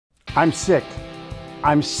I'm sick.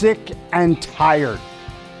 I'm sick and tired.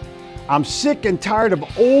 I'm sick and tired of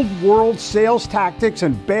old world sales tactics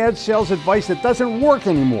and bad sales advice that doesn't work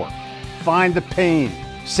anymore. Find the pain,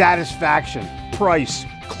 satisfaction, price,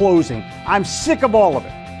 closing. I'm sick of all of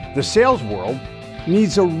it. The sales world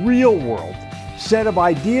needs a real world set of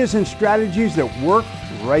ideas and strategies that work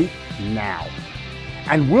right now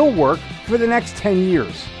and will work for the next 10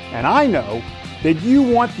 years. And I know that you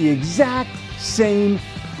want the exact same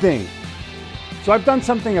thing. So I've done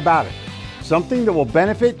something about it, something that will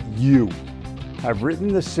benefit you. I've written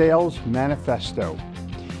the Sales Manifesto,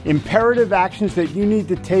 imperative actions that you need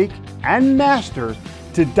to take and master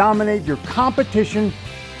to dominate your competition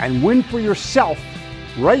and win for yourself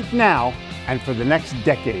right now and for the next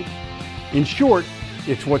decade. In short,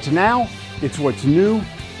 it's what's now, it's what's new,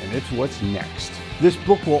 and it's what's next. This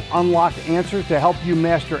book will unlock answers to help you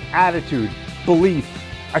master attitude, belief,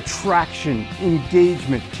 attraction,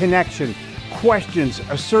 engagement, connection, questions,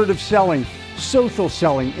 assertive selling, social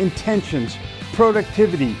selling, intentions,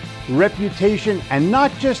 productivity, reputation, and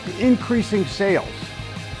not just increasing sales.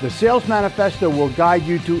 The Sales Manifesto will guide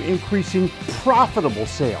you to increasing profitable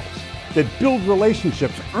sales that build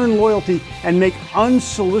relationships, earn loyalty, and make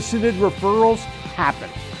unsolicited referrals happen.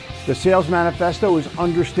 The Sales Manifesto is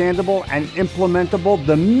understandable and implementable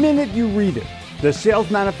the minute you read it. The Sales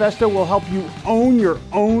Manifesto will help you own your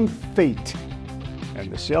own fate.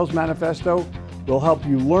 And the Sales Manifesto will help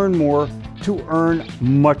you learn more to earn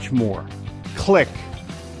much more. Click,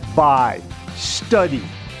 buy, study,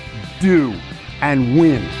 do, and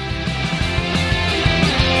win.